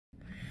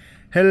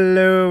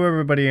Hello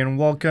everybody and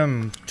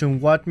welcome to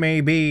what may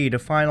be the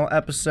final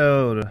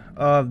episode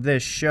of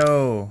this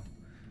show.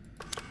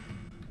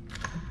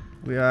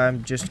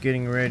 I'm just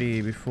getting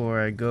ready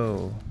before I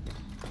go.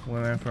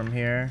 Women from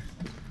here.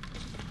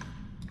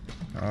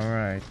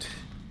 Alright.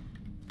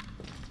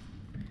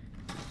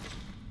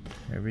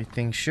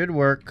 Everything should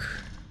work.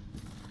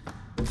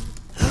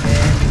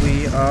 And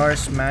we are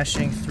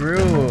smashing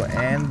through.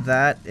 And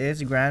that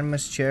is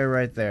Grandma's chair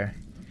right there.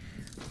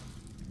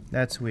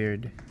 That's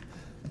weird.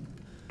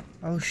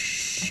 Oh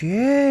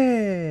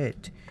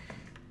shit!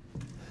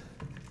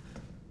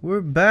 We're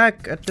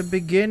back at the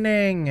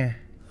beginning.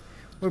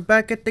 We're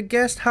back at the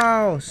guest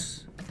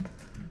house.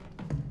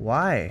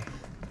 Why?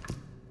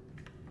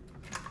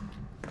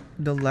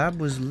 The lab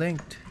was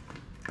linked.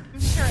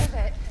 I'm sure of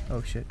it.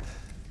 Oh shit.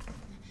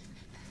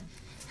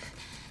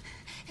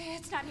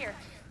 It's not here.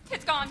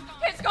 It's gone.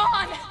 It's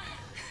gone!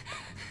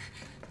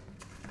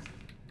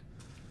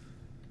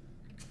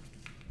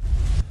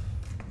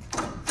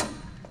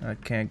 I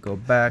can't go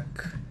back.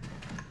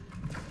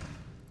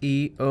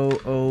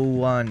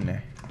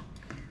 E001.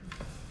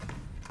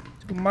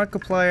 So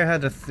Markiplier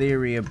had a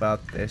theory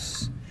about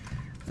this.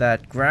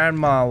 That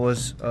Grandma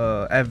was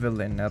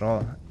Evelyn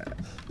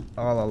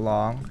all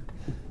along.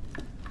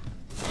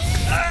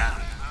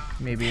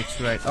 Maybe it's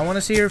right. I want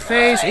to see your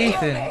face,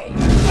 Ethan.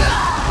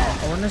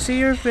 I want to see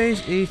your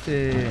face,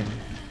 Ethan.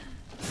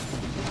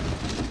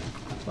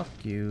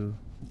 Fuck you.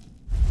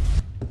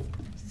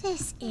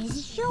 This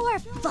is your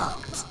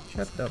fault.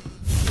 Shut up.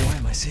 Why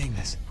am I seeing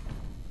this?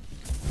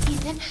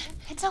 Ethan,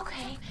 it's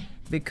okay.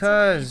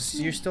 Because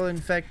you're still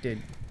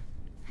infected.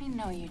 I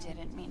know you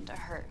didn't mean to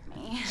hurt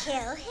me.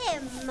 Kill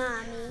him,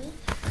 Mommy.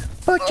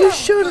 But you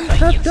shouldn't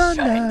have done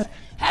that.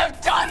 Have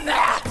done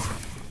that!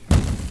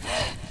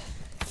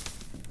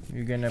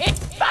 You're gonna It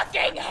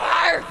fucking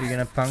hurts! You're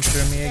gonna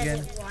puncture me again?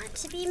 Does it want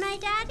to be my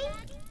daddy?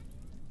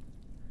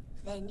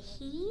 Then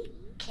he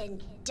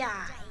can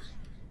die.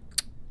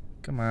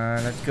 Come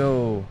on, let's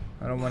go.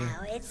 I don't want.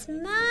 Now it's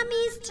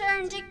Mommy's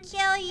turn to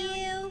kill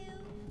you.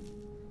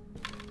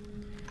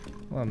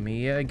 Well,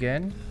 Mia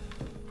again?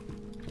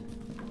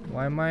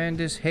 Why am I in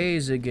this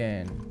haze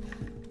again?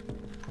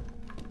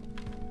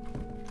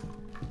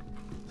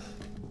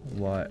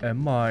 Why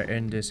am I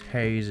in this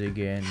haze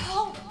again?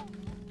 Help!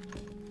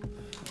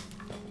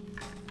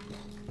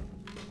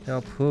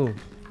 Help who?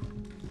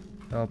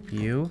 Help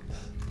you?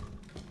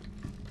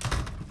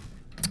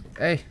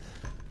 Hey!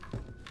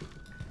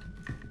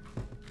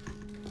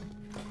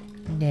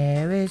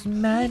 There is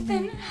money.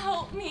 Ethan,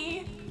 help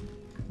me!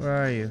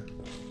 Where are you?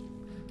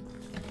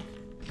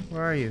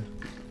 Where are you?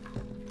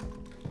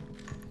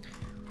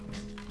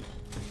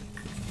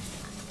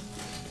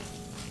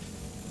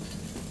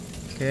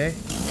 Okay.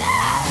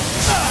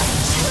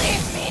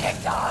 Leave me to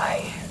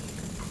die!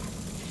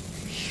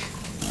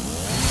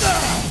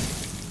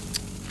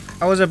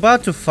 I was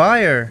about to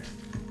fire.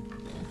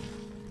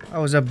 I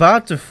was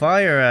about to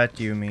fire at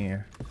you,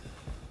 Mia.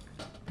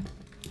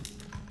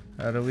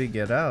 How do we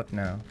get out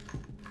now?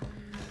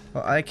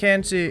 Oh, I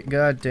can't see a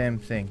goddamn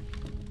thing.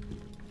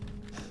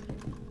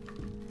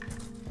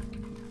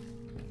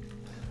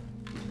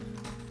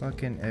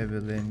 Fucking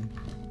Evelyn.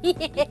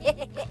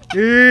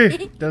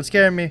 Don't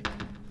scare me.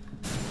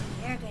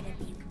 You're gonna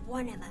be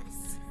one of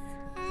us.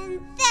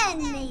 And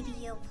then maybe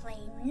you'll play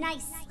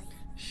nicely.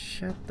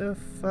 Shut the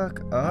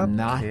fuck up, I'm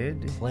not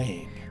kid.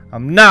 playing.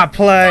 I'm not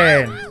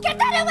playing. Get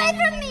that away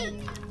from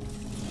me!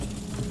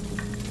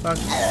 Fuck.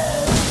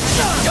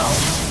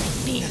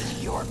 Don't need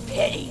your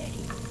pity.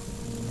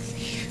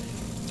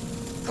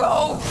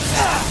 Go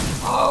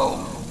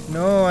home.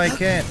 No, I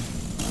can't.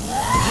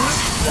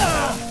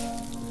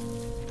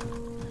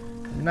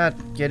 I'm not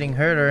getting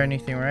hurt or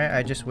anything, right?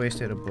 I just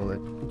wasted a bullet.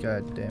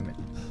 God damn it.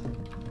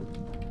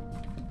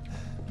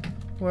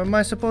 Where am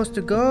I supposed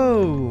to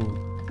go?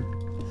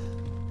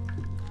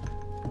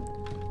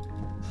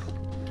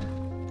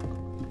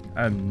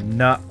 I'm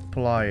not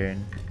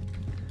playing.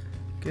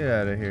 Get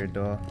out of here,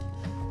 doll.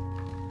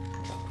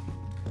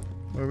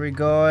 Where we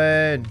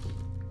going?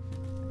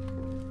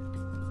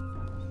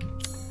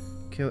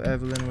 Kill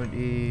Evelyn with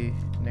E.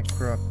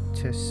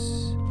 Necrotoxin.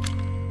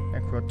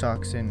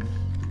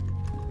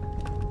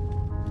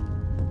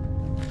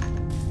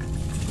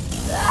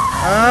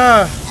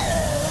 Ah!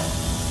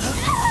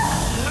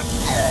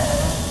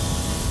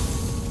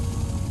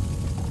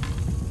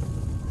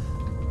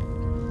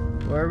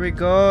 Where are we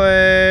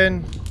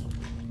going?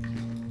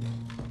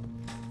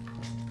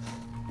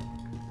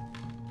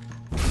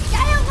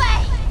 Get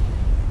away!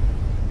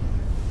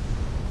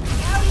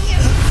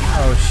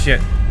 Oh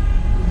shit.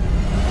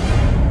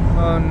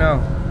 Oh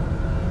no.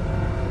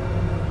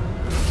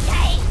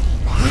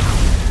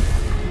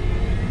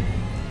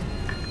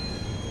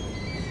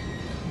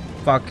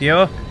 Fuck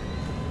you.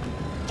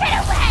 Get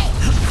away!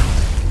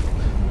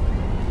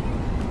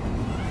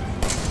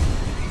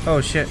 Oh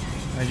shit.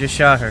 I just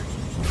shot her.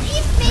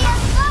 Leave me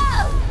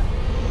alone!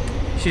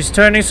 She's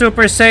turning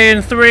Super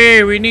Saiyan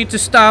 3. We need to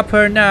stop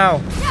her now.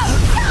 No,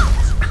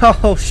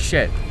 don't! Oh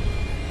shit.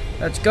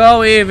 Let's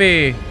go,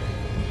 Evie.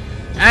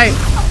 Hey.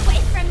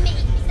 Away from me!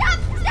 Stop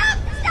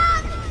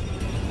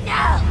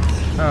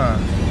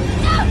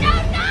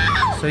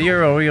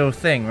you're a real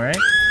thing, right?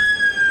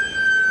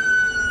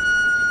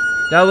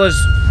 That was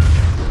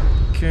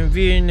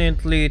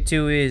conveniently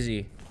too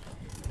easy.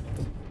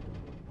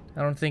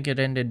 I don't think it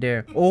ended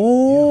there.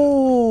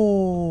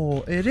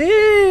 Oh, it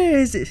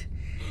is!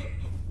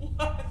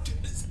 Why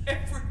does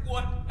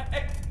everyone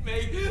hate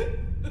me?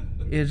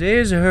 It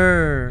is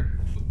her.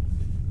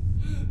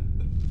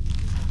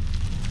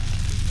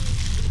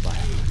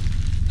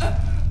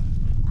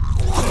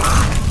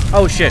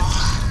 Oh shit.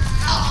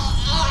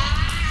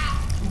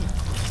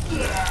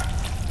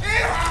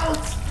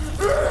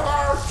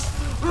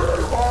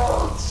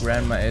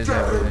 Grandma is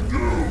everything.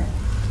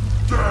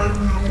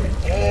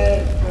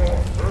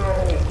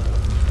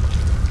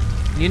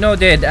 You know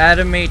they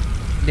animated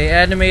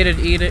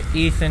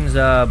Ethan's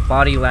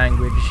body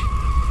language.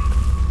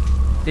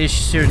 This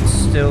should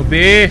still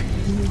be.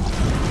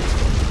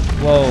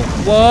 Whoa,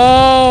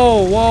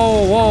 whoa,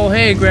 whoa, whoa!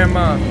 Hey,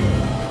 Grandma.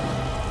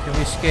 Can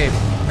we escape?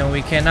 No,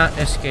 we cannot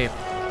escape.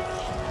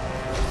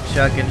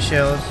 Shotgun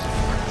shells.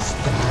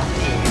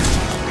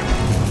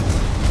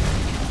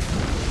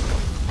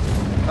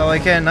 Oh, I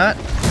cannot?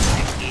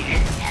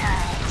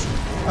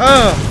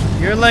 Oh,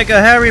 you're like a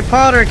Harry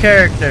Potter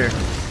character.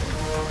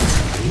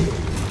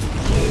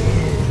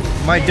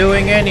 Am I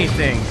doing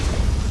anything?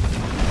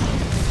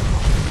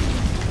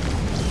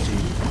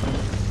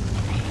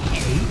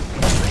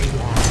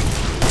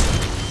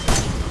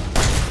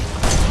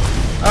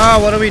 Oh,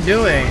 what are we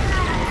doing?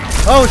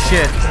 Oh,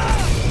 shit.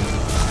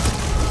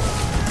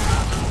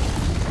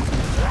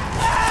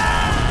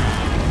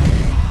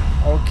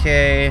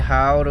 Okay,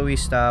 how do we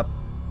stop?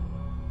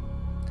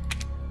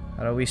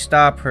 How do we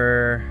stop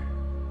her?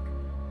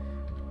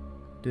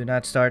 Do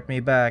not start me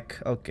back.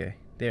 Okay,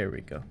 there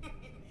we go.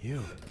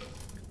 You.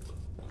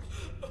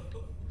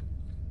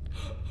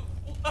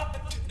 Why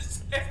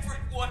does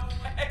everyone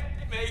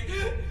hate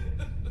me?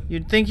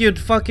 You'd think you'd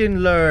fucking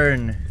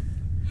learn.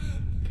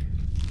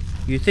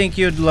 You think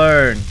you'd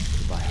learn.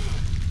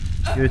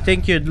 You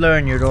think you'd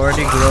learn. You'd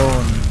already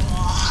grown.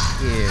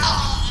 Yeah.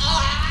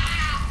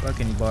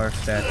 Fucking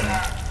barfed at me.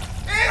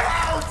 It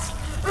hurts!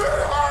 It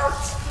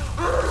hurts!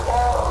 It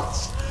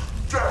hurts!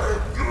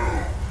 Damn you!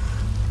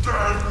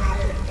 Damn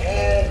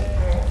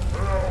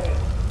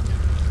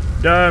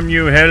you! Damn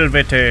you,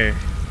 Helvete.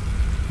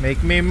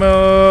 Make me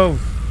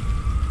move.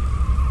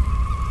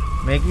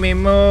 Make me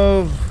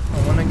move.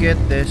 I wanna get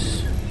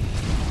this.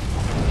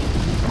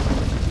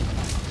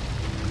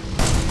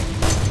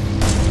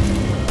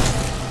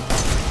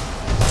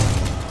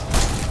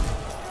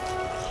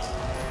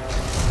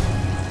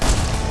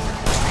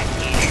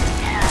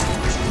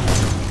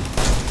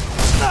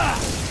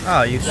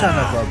 Oh, you son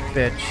of a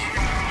bitch.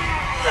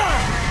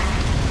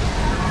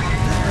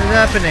 What's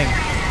happening?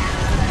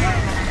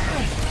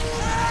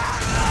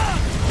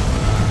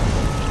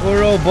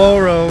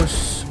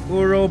 Ouroboros.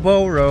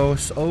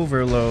 Ouroboros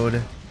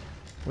overload.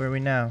 Where are we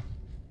now?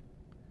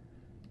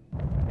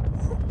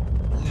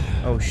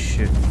 Oh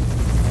shit.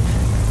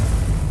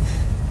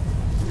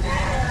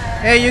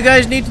 Hey, you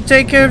guys need to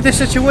take care of this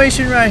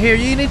situation right here.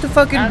 You need to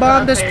fucking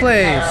bomb this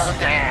place.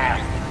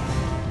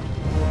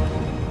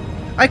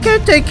 I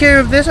can't take care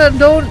of this. I'm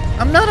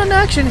not an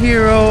action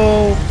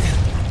hero.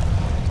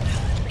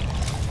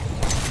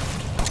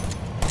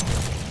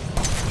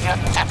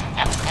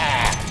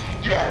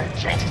 You're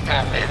just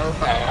a little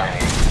boy.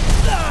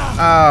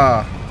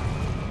 Ah.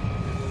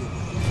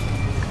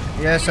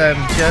 Yes,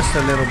 I'm just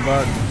a little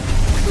bug.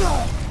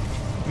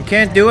 You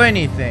can't do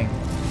anything.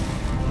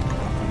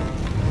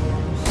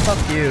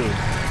 Fuck you.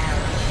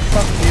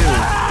 Fuck you.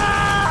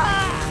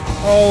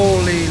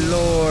 Holy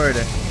Lord.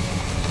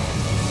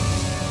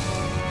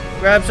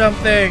 Grab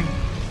something.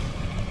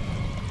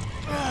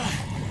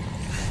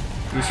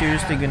 You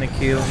seriously gonna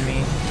kill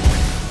me?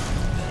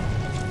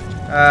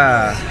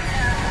 Ah.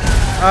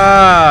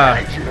 Ah.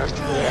 I just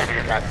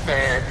wanted a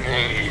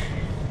family.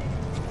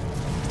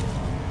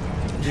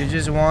 You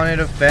just wanted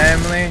a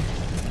family?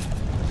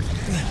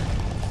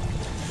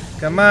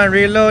 Come on,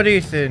 reload,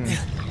 Ethan.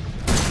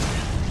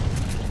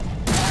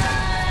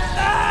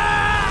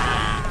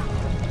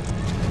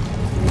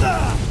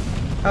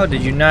 How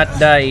did you not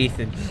die,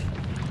 Ethan?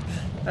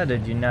 How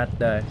did you not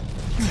die?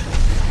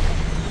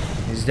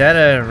 Is that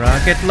a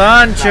rocket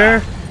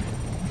launcher?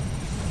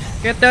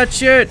 Get that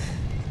shit!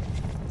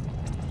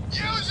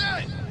 Use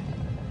it!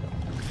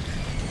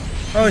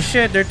 Oh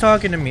shit, they're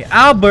talking to me.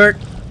 Albert!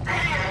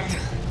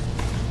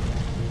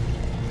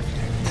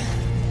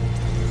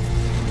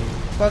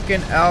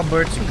 Fucking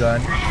Albert's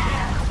gun.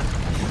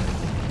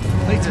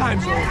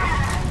 Playtime's over.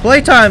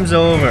 Playtime's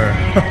over!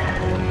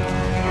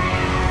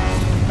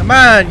 Come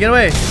on, get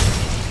away!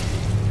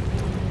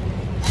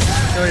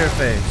 Show your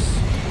face.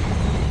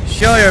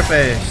 Show your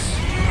face.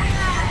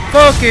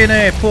 Fucking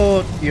A,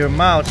 pull your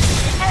mouth.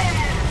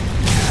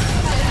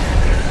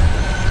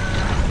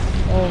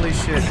 Holy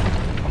shit.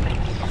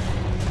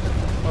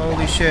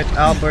 Holy shit,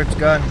 Albert's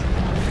gun.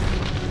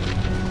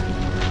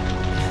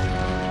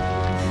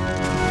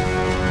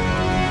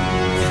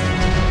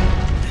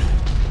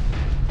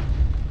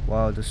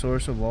 Wow, the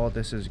source of all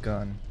this is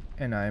gone,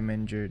 and I am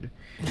injured.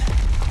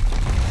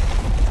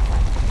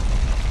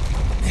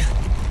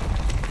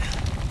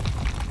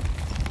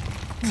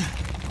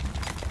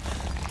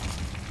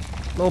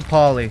 Low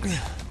poly.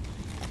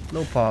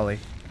 Low poly.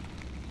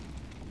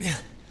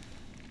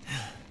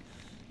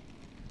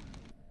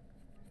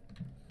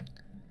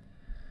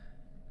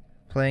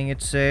 Playing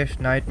it safe.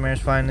 Nightmare's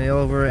finally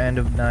over. End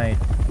of night.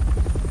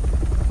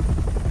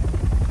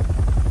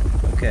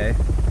 Okay.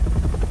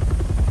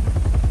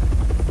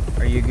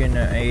 Are you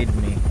gonna aid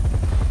me?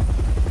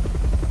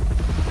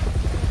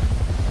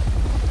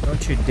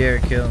 Don't you dare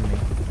kill me.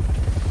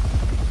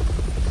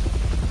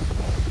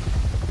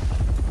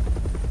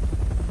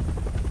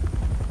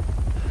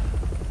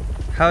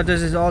 How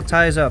does this all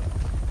ties up?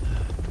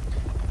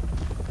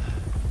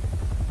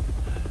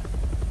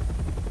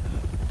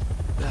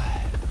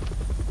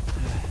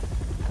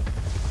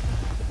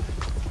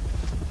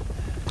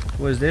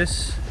 Was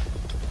this?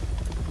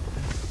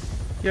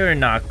 You're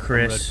not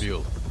Chris.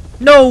 Redfield.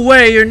 No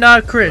way, you're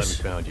not Chris.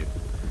 Found you.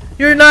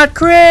 You're not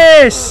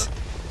Chris.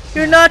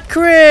 You're not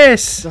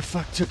Chris. The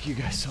fuck took you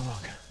guys so long?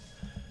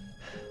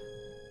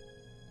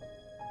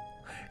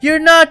 You're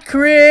not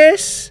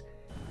Chris.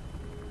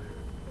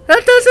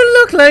 That doesn't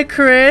look like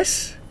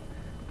Chris.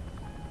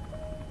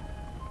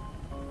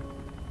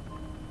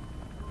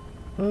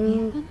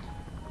 Ethan?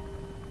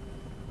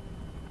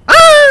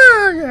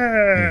 Ah,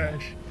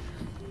 yes.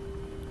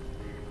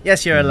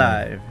 Yes, you're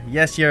alive.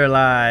 Yes, you're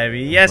alive.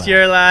 Yes,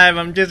 you're alive.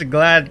 I'm just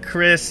glad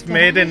Chris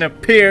made an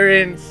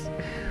appearance.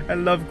 I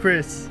love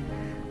Chris.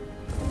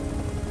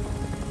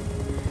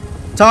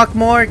 Talk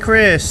more,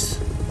 Chris.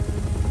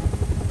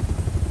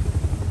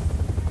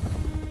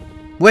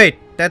 Wait,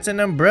 that's an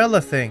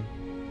umbrella thing.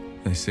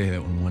 They say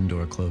that when one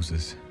door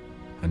closes,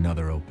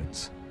 another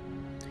opens.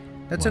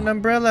 That's Well, an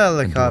umbrella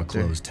The door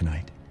helicopter. closed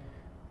tonight.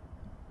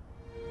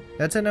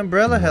 That's an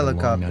umbrella And what a long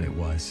helicopter. night it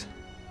was,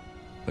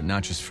 but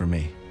not just for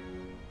me.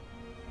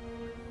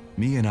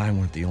 Me and I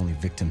weren't the only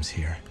victims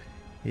here.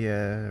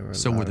 Yeah, there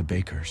So a were lot the of-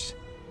 Bakers.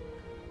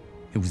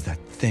 It was that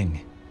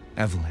thing,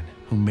 Evelyn,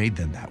 who made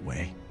them that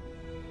way.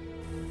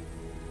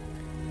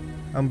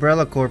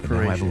 Umbrella But now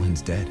Corporation.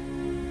 Evelyn's dead.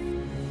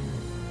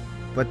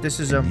 But this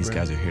is And these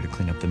umbrella. guys are here to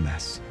clean up the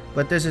mess.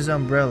 But this is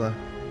umbrella.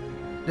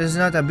 This is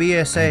not a I had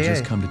BSAA.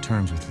 just come to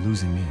terms with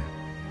losing Mia.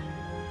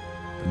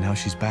 But now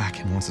she's back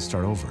and wants to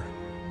start over.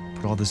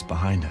 Put all this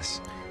behind us.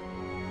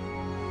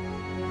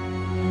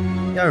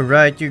 Yeah,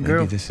 right. Your Maybe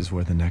girl, this is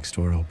where the next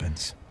door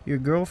opens. your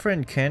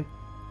girlfriend can't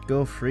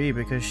go free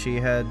because she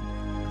had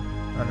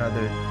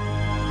another.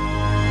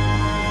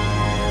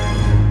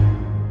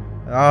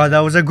 Oh, that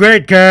was a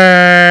great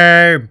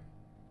game.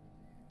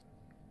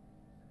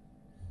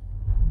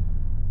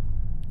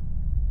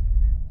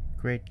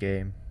 Great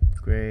game.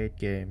 Great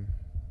game.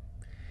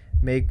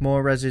 Make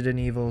more Resident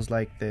Evils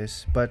like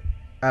this, but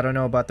I don't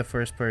know about the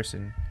first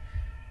person.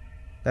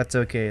 That's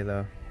okay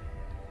though.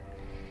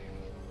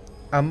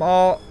 I'm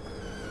all.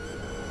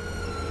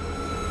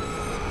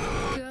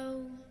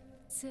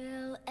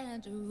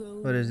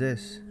 What is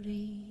this?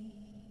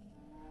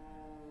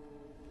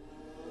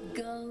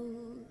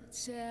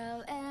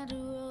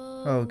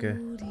 Oh, okay.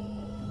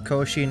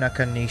 Koshi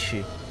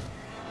Nakanishi.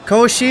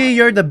 Koshi,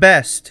 you're the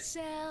best.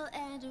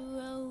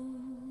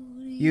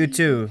 You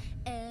too.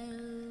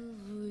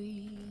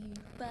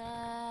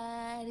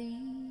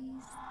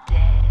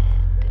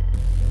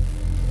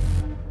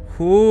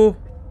 Who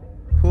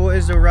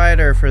is the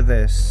writer for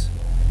this?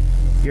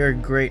 You're a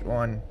great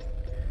one.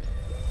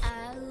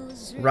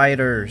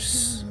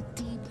 Writers.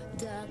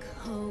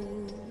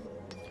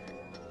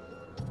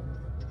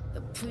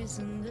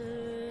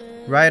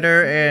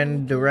 Writer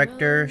and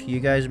director, you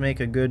guys make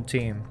a good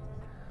team.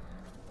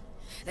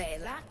 They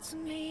locked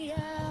me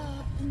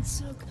up and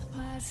took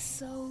my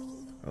soul.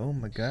 Oh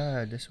my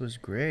god, this was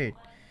great.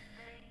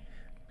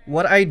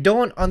 What I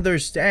don't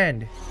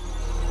understand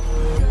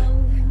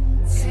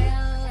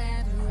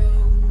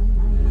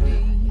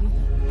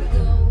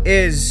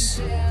is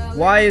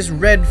why is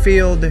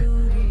Redfield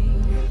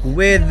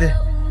with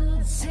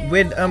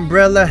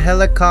Umbrella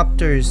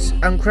helicopters?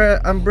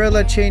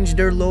 Umbrella changed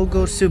their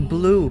logos to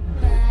blue.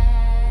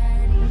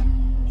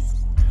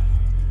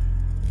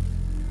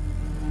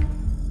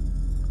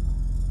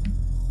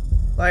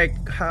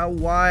 Like how,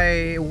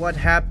 why, what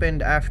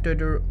happened after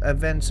the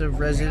events of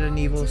Resident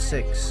Evil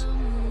 6?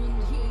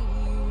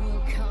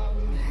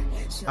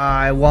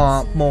 I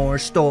want more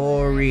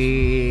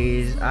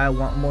stories. I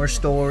want more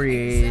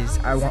stories.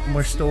 I want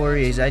more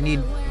stories. I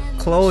need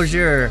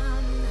closure.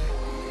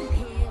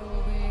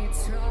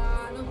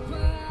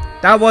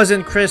 That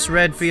wasn't Chris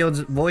Redfield's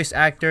voice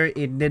actor.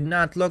 It did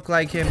not look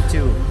like him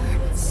too.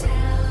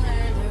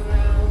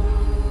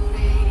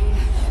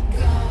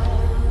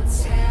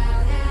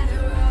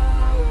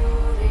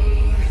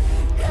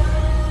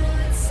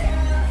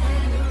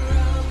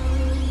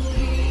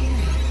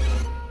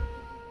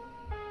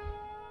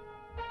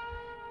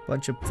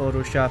 Bunch of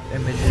Photoshop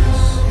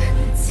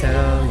images.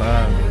 Tell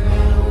a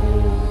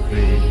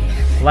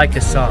Rory. Like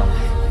the song.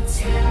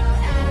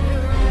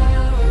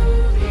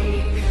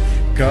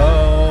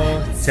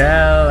 Go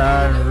tell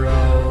a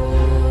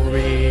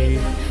Rory.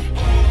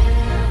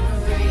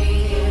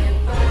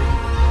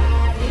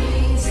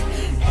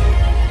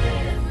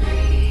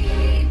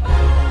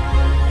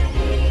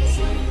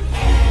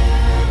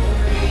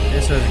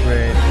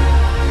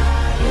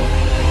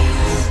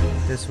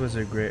 This was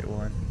a great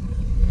one.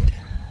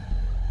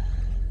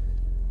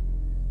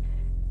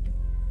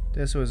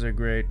 This was a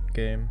great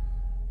game.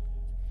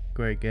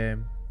 Great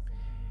game.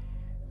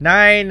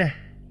 9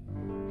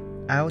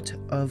 out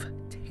of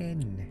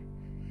 10.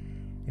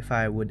 If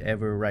I would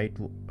ever rate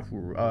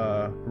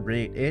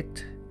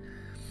it.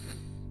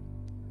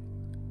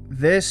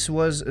 This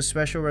was a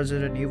special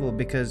Resident Evil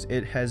because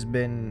it has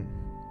been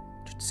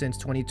since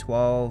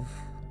 2012.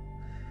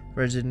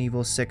 Resident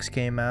Evil 6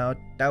 came out.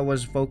 That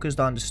was focused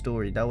on the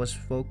story. That was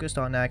focused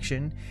on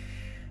action.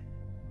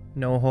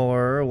 No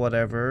horror,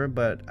 whatever.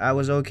 But I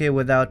was okay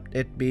without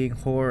it being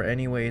horror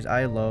anyways.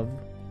 I love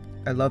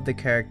the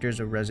characters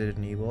of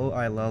Resident Evil.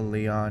 I love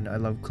Leon. I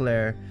love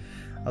Claire.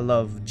 I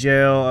love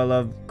Jill. I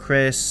love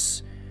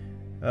Chris.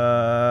 Who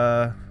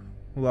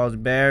else?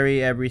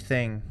 Barry.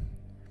 Everything.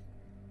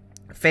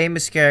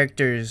 Famous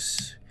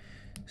characters.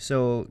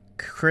 So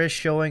Chris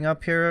showing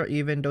up here,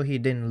 even though he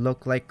didn't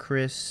look like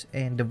Chris,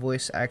 and the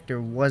voice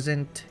actor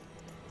wasn't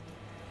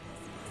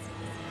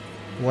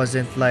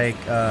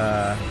like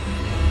the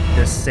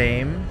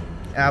same.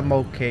 I'm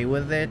okay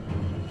with it.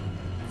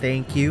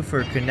 Thank you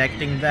for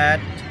connecting that.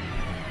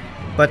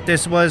 But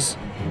this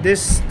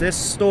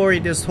story,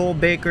 this whole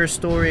Baker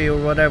story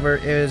or whatever,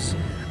 is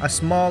a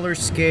smaller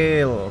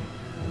scale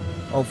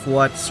of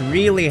what's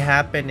really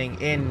happening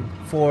in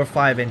 4,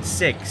 5, and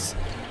 6.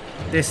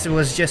 This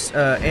was just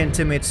an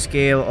intimate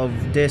scale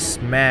of this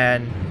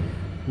man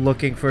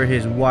looking for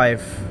his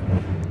wife.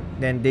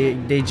 Then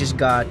they just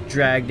got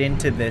dragged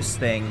into this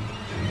thing.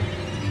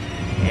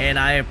 And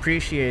I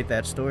appreciate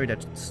that story.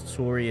 That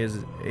story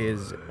is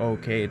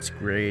okay. It's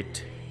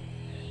great.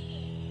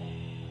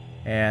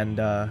 And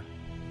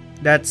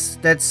that's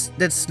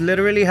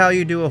literally how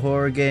you do a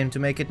horror game, to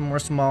make it more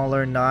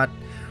smaller, not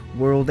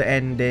world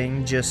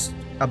ending, just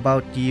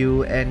about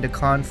you and the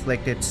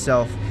conflict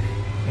itself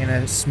in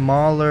a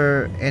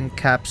smaller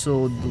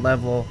encapsulated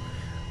level.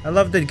 I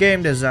love the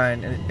game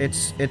design.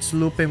 It's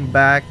looping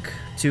back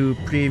to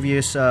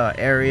previous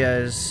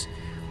areas,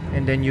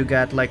 and then you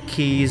got like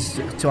keys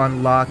to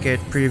unlock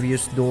it,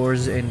 previous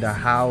doors in the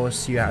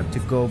house. You have to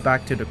go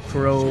back to the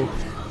crow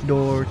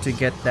door to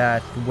get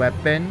that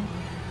weapon.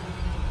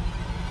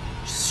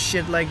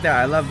 Shit like that.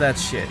 I love that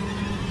shit.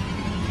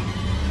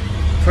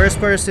 First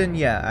person,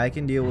 yeah, I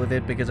can deal with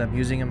it because I'm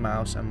using a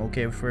mouse. I'm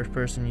okay with first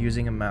person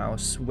using a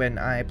mouse. When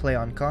I play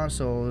on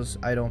consoles,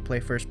 I don't play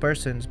first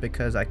persons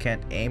because I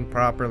can't aim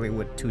properly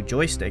with 2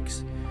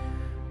 joysticks.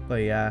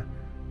 But yeah,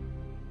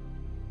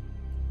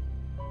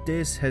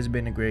 this has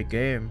been a great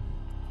game.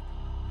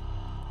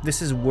 This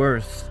is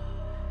worth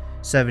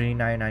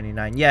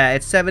 $79.99. Yeah,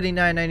 it's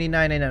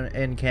 $79.99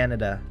 in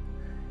Canada.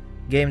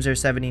 Games are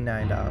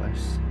 $79.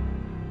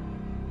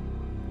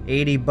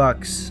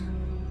 $80.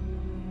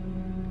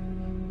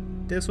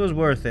 This was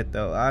worth it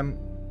though.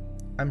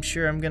 I'm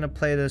sure I'm gonna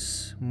play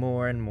this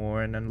more and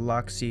more and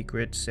unlock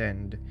secrets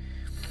and,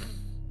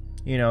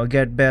 you know,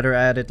 get better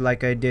at it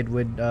like I did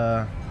with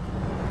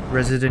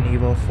Resident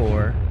Evil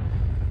 4.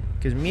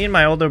 Because me and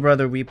my older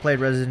brother, we played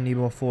Resident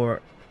Evil 4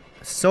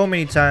 so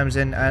many times,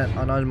 and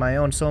on my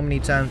own so many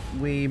times.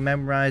 We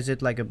memorized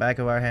it like the back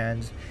of our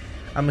hands.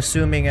 I'm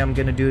assuming I'm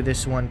gonna do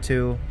this one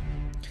too.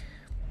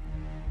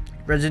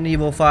 Resident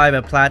Evil 5,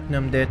 I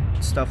platinumed it,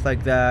 stuff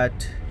like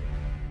that.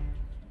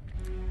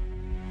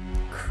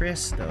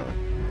 Chris though.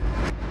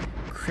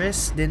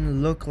 Chris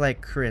didn't look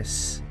like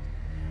Chris.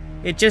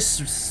 It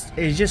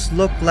just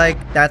looked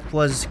like that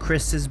was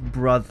Chris's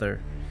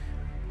brother,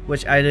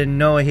 which I didn't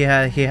know he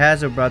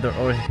has a brother,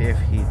 or if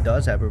he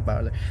does have a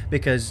brother,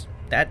 because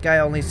that guy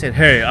only said,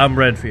 "Hey, I'm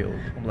Redfield."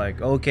 I'm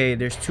like, okay,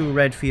 there's 2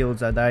 Redfields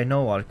that I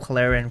know of,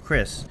 Claire and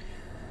Chris.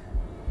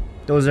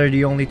 Those are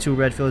the only 2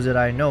 Redfields that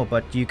I know,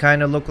 but you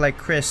kind of look like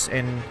Chris,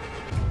 and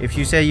if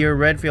you say you're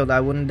Redfield,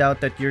 I wouldn't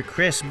doubt that you're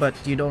Chris, but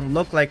you don't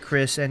look like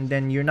Chris, and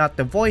then you're not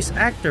the voice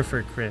actor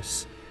for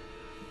Chris.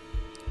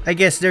 I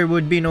guess there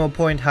would be no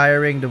point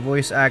hiring the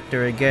voice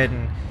actor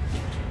again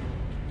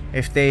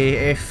if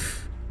the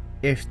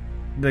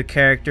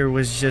character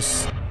was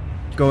just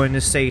going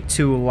to say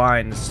 2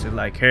 lines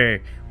like,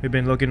 "Hey, we've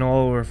been looking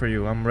all over for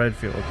you, I'm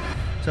Redfield."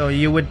 So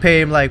you would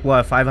pay him like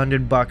what,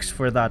 $500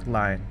 for that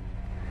line,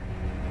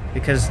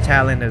 because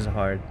talent is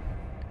hard.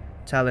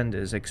 Talent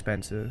is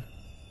expensive.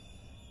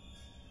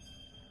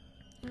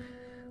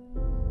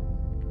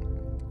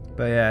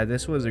 But yeah,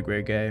 this was a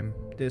great game.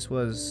 This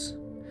was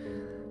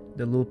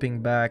the looping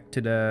back to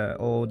the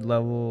old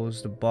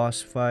levels, the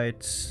boss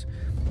fights.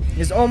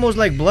 It's almost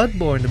like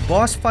Bloodborne. The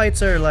boss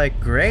fights are like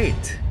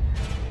great.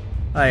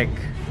 Like,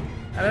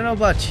 I don't know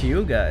about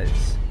you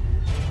guys.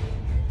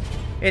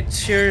 It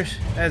sure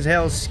as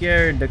hell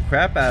scared the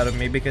crap out of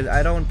me because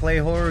I don't play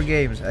horror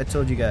games. I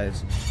told you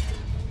guys.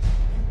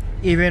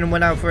 Even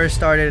when I first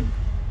started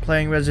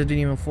playing Resident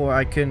Evil 4,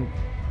 I couldn't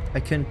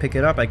pick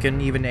it up. I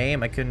couldn't even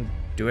aim. I couldn't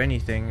do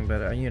anything.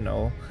 But you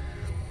know,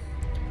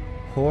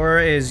 horror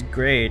is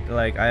great.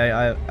 Like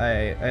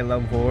I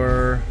love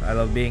horror. I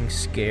love being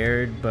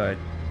scared. But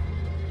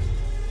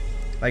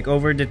like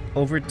over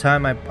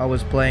time, I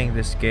was playing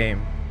this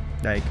game.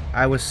 Like,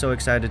 I was so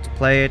excited to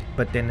play it,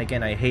 but then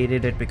again I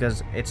hated it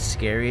because it's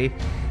scary.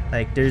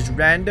 Like, there's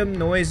random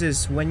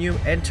noises when you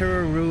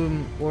enter a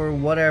room or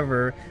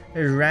whatever.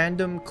 There's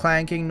random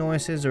clanking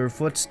noises or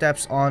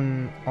footsteps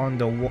on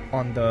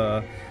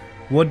the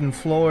wooden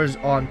floors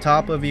on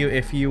top of you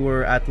if you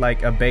were at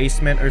like a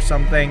basement or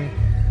something.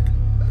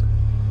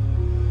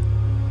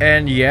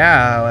 And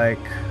yeah, like,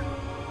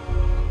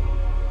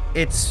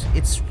 it's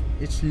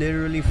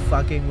literally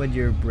fucking with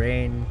your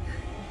brain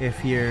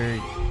if you're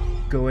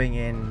going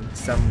in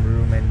some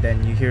room and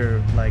then you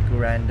hear like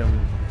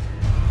random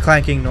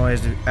clanking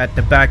noise at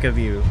the back of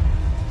you.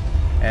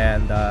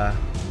 And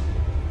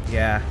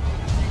yeah,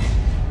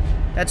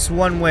 that's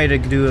one way to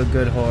do a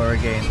good horror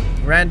game.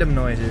 Random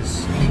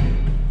noises,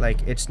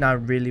 like, it's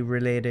not really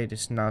related,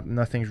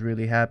 nothing's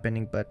really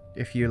happening, but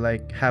if you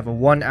like have a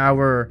 1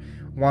 hour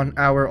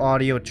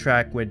audio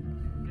track with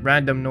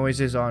random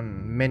noises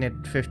on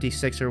minute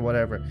 56 or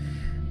whatever,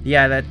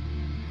 yeah,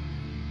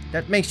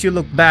 that makes you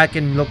look back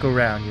and look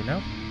around, you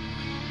know?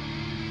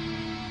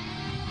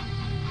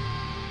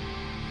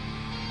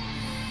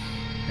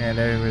 And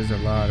there was a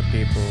lot of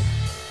people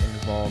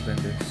involved in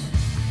this.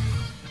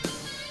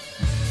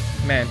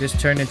 Man, this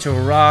turned into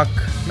a rock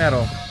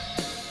metal.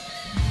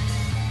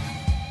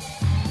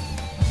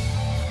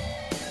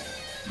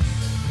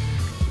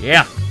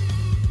 Yeah.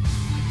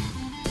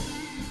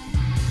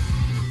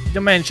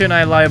 To mention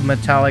I love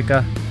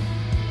Metallica.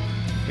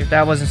 If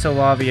that wasn't so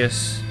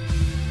obvious,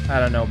 I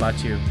don't know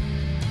about you.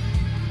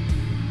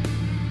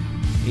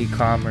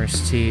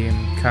 E-commerce team,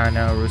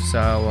 Kana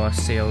Urusawa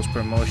sales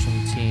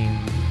promotion team.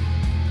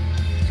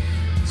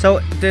 So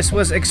this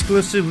was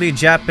exclusively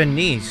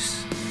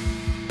Japanese.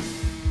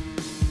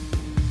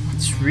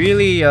 It's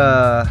really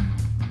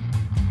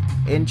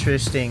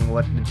interesting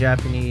what the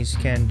Japanese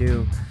can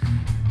do.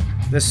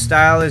 The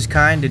style is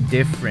kind of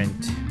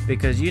different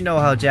because you know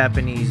how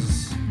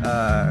Japanese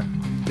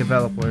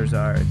developers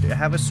are. They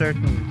have a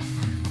certain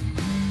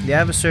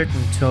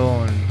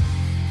tone,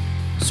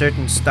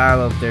 certain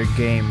style of their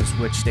games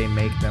which they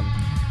make them.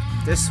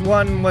 This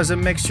one was a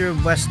mixture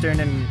of Western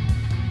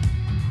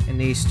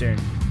and Eastern,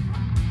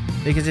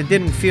 because it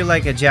didn't feel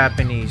like a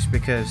Japanese,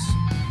 because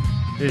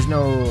there's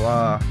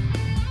no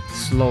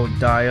slow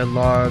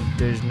dialogue,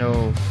 there's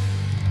no,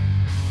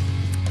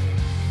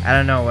 I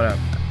don't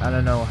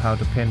know how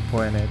to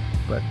pinpoint it,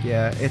 but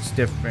yeah, it's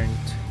different.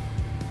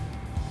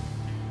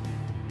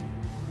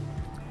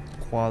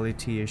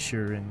 Quality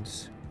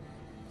assurance.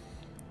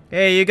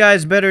 Hey, you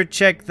guys better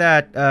check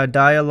that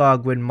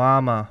dialogue with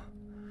Mama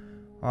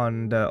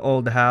on the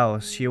old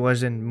house. She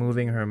wasn't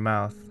moving her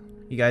mouth.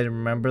 You guys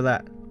remember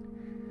that?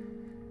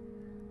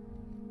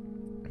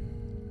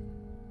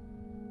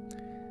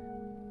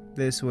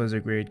 This was a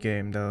great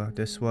game though.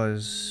 This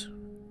was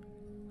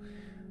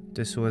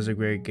a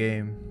great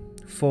game.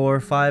 4,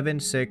 5,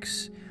 and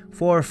 6.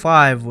 4,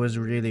 5 was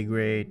really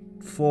great.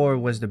 4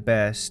 was the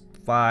best.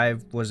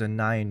 5 was a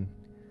 9.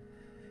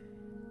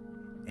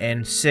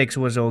 And 6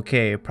 was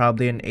okay.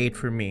 Probably an 8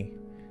 for me.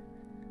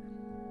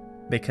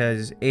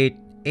 Because 8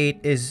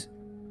 is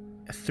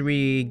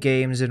 3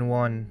 games in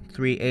one.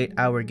 3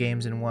 8-hour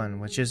games in one.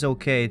 Which is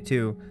okay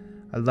too.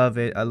 I love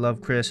it. I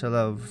love Chris. I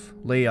love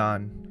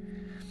Leon.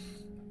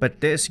 But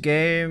this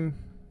game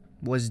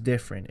was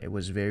different. It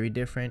was very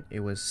different. It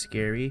was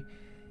scary.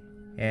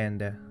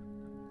 And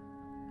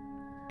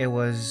it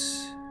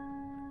was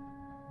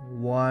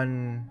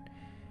one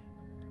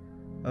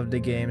of the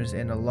games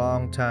in a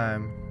long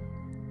time.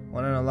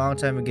 One in a long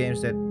time of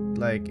games that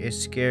like is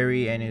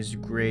scary and is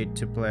great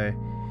to play.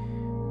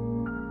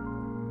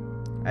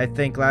 I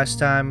think last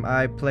time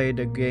I played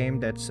a game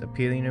that's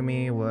appealing to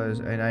me was,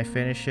 and I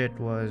finished it,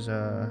 was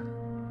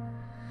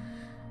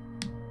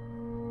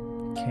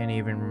can't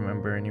even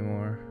remember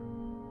anymore.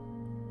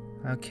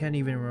 I can't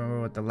even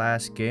remember what the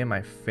last game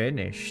I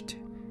finished.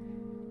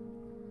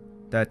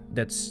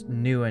 That's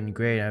new and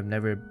great. I've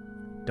never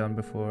done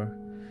before.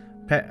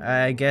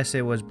 I guess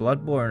it was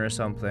Bloodborne or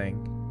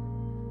something.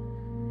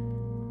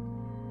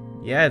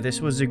 Yeah,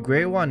 this was a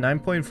great one.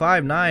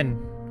 9.5,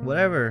 9,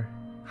 whatever.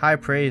 High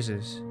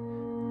praises.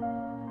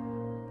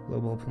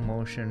 Global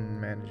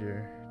Promotion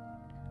Manager.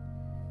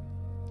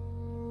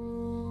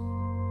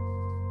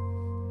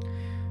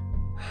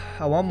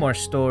 I want more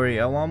story.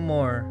 I want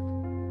more.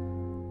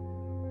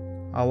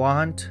 I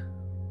want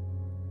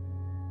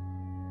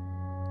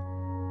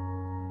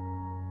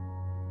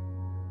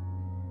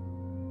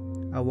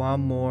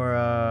more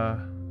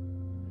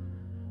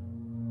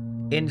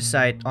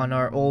insight on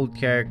our old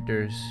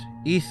characters.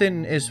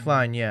 Ethan is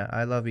fine. Yeah,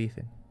 I love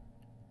Ethan.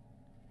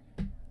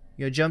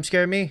 You jump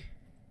scare me?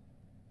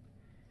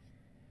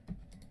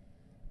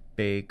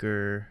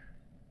 Baker.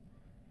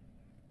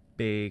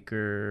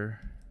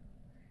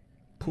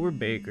 Poor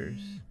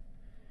bakers.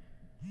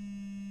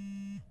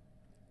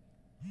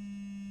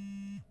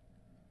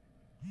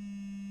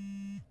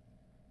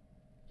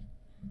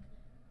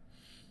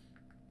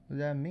 Was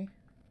that me?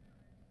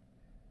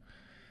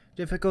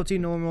 Difficulty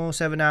normal,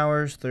 7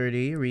 hours,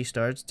 30.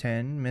 Restarts,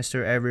 10.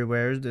 Mr.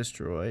 Everywhere is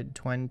destroyed,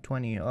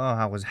 20. Oh,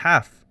 I was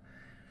half.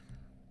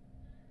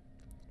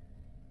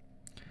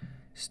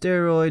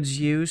 Steroids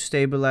used,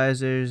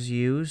 stabilizers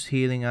used,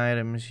 healing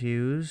items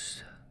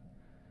used.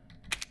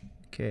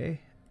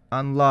 Okay.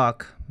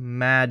 Unlock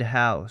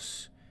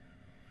Madhouse.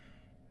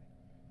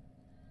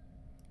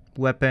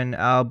 Weapon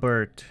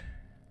Albert.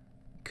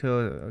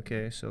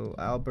 Okay, so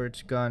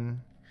Albert's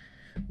gun.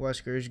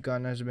 Wesker's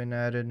gun has been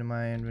added to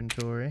my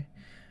inventory.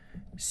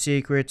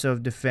 Secrets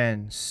of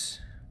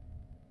Defense.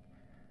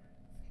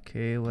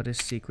 Okay, what is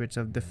Secrets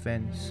of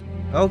Defense?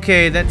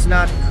 Okay, that's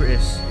not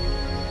Chris.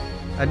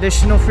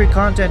 Additional free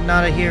content,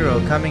 not a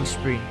hero. Coming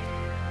spree.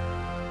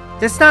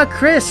 That's not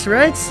Chris,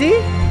 right? See?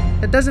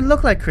 That doesn't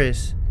look like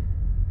Chris.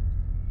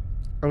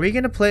 Are we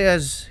gonna play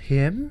as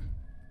him?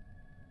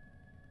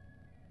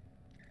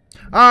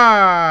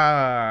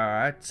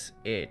 Ah, that's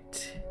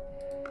it.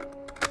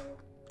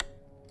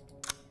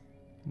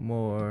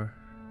 More.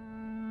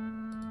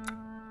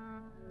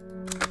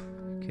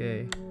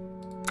 Okay.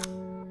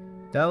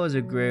 That was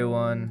a great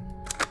one.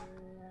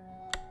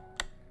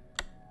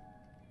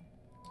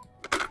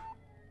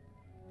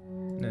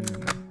 No.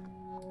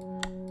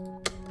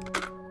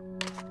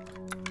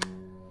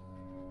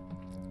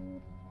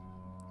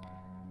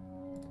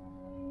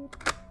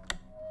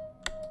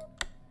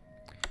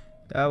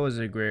 That was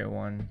a great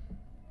one.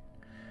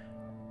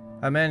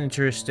 I'm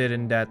interested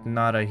in that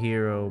not a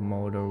hero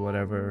mode or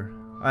whatever.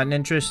 I'm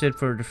interested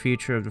for the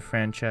future of the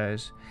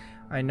franchise.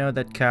 I know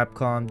that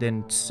Capcom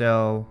didn't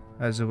sell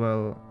as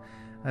well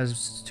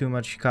as too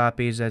much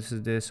copies as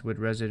this with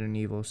Resident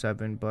Evil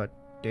 7, but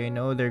they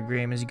know their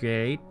game is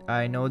great.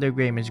 I know their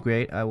game is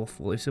great. I will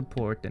fully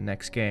support the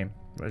next game,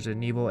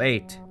 Resident Evil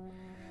 8.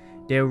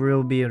 There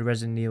will be a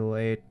Resident Evil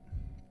 8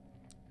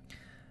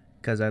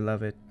 because I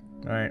love it.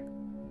 Alright.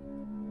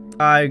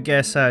 I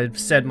guess I've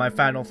said my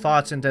final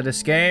thoughts into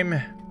this game.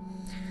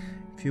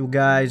 If you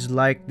guys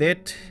liked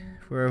it,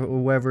 for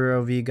whoever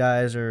of you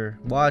guys are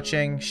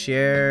watching,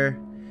 share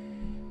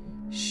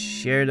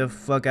the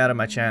fuck out of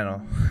my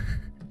channel.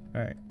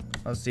 Alright,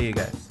 I'll see you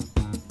guys.